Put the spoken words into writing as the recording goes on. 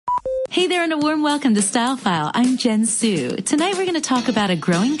Hey there and a warm welcome to Style File. I'm Jen Su. Tonight we're going to talk about a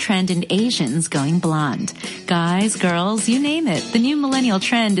growing trend in Asians going blonde. Guys, girls, you name it. The new millennial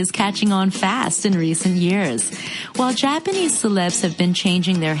trend is catching on fast in recent years. While Japanese celebs have been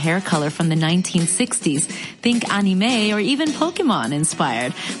changing their hair color from the 1960s, think anime or even Pokemon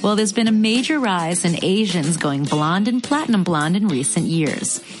inspired, well, there's been a major rise in Asians going blonde and platinum blonde in recent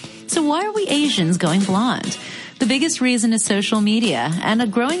years. So why are we Asians going blonde? The biggest reason is social media and a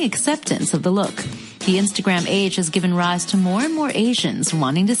growing acceptance of the look. The Instagram age has given rise to more and more Asians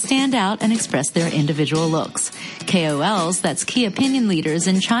wanting to stand out and express their individual looks. KOLs, that's key opinion leaders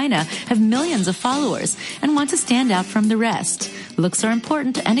in China, have millions of followers and want to stand out from the rest. Looks are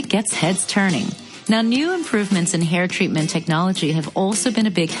important and it gets heads turning. Now, new improvements in hair treatment technology have also been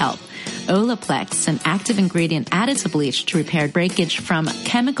a big help. Olaplex, an active ingredient added to bleach to repair breakage from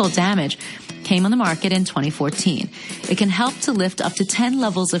chemical damage, came on the market in 2014. It can help to lift up to 10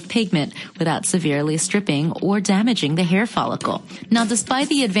 levels of pigment without severely stripping or damaging the hair follicle. Now, despite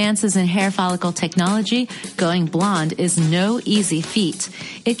the advances in hair follicle technology, going blonde is no easy feat.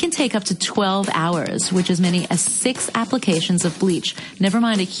 It can take up to 12 hours, which is many as 6 applications of bleach, never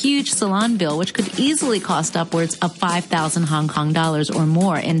mind a huge salon bill, which could easily cost upwards of 5,000 Hong Kong dollars or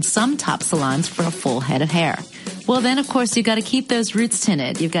more in some top salons for a full head of hair. Well, then, of course, you've got to keep those roots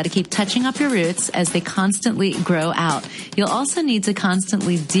tinted. You've got to keep touching up your roots as they constantly grow out. You'll also need to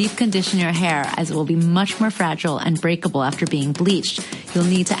constantly deep condition your hair as it will be much more fragile and breakable after being bleached. You'll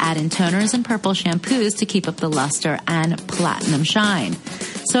need to add in toners and purple shampoos to keep up the luster and platinum shine.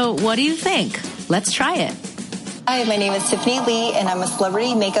 So what do you think? Let's try it. Hi, my name is Tiffany Lee, and I'm a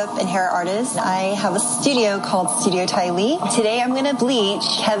celebrity makeup and hair artist. I have a studio called Studio Ty Lee. Today I'm going to bleach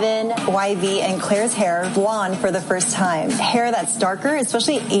Kevin, YV, and Claire's hair blonde for the first time. Hair that's darker,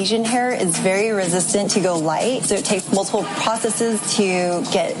 especially Asian hair, is very resistant to go light, so it takes multiple processes to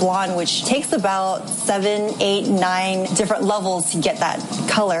get blonde, which takes about 7, 8, 9 different levels to get that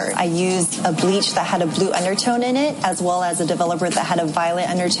color. I used a bleach that had a blue undertone in it, as well as a developer that had a violet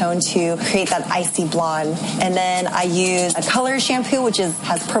undertone to create that icy blonde. And then I use a color shampoo, which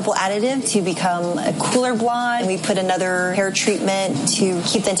has purple additive to become a cooler blonde. We put another hair treatment to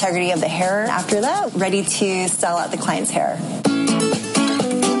keep the integrity of the hair. After that, ready to style out the client's hair.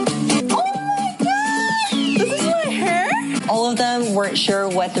 All of them weren't sure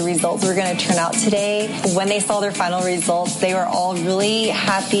what the results were going to turn out today. When they saw their final results, they were all really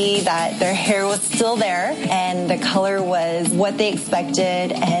happy that their hair was still there and the color was what they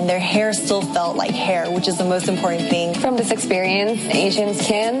expected and their hair still felt like hair, which is the most important thing. From this experience, Asians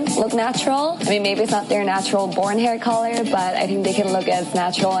can look natural. I mean, maybe it's not their natural born hair color, but I think they can look as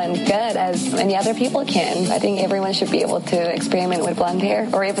natural and good as any other people can. I think everyone should be able to experiment with blonde hair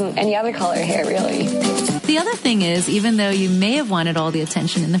or even any other color hair, really. The other thing is, even though you may have wanted all the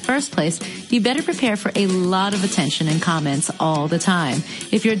attention in the first place, you better prepare for a lot of attention and comments all the time.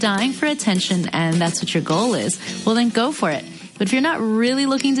 If you're dying for attention and that's what your goal is, well then go for it. But if you're not really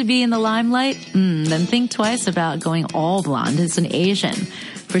looking to be in the limelight, then think twice about going all blonde as an Asian.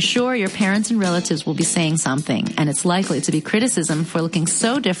 For sure, your parents and relatives will be saying something, and it's likely to be criticism for looking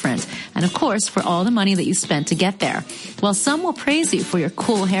so different, and of course, for all the money that you spent to get there. While some will praise you for your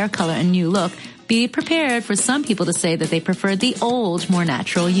cool hair color and new look, be prepared for some people to say that they prefer the old, more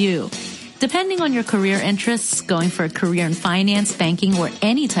natural you. Depending on your career interests, going for a career in finance, banking, or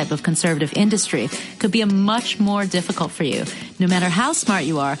any type of conservative industry could be much more difficult for you. No matter how smart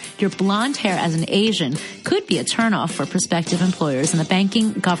you are, your blonde hair as an Asian could be a turnoff for prospective employers in the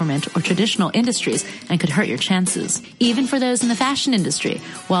banking, government, or traditional industries and could hurt your chances. Even for those in the fashion industry,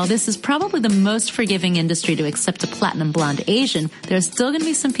 while this is probably the most forgiving industry to accept a platinum blonde Asian, there's still going to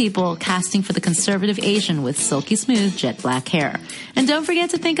be some people casting for the conservative Asian with silky smooth jet black hair. And don't forget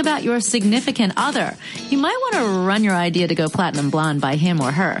to think about your significant other. You might want to run your idea to go platinum blonde by him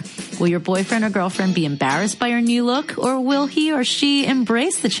or her. Will your boyfriend or girlfriend be embarrassed by your new look, or will he or she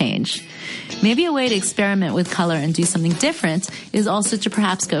embrace the change? Maybe a way to experiment with color and do something different is also to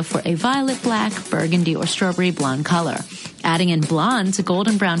perhaps go for a violet black, burgundy, or strawberry blonde color. Adding in blonde to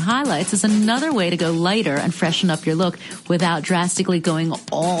golden brown highlights is another way to go lighter and freshen up your look without drastically going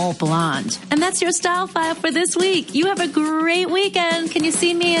all blonde. And that's your Style File for this week. You have a great weekend. Can you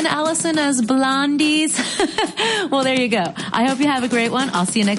see me and Allison as blondies? Well, there you go. I hope you have a great one. I'll see you next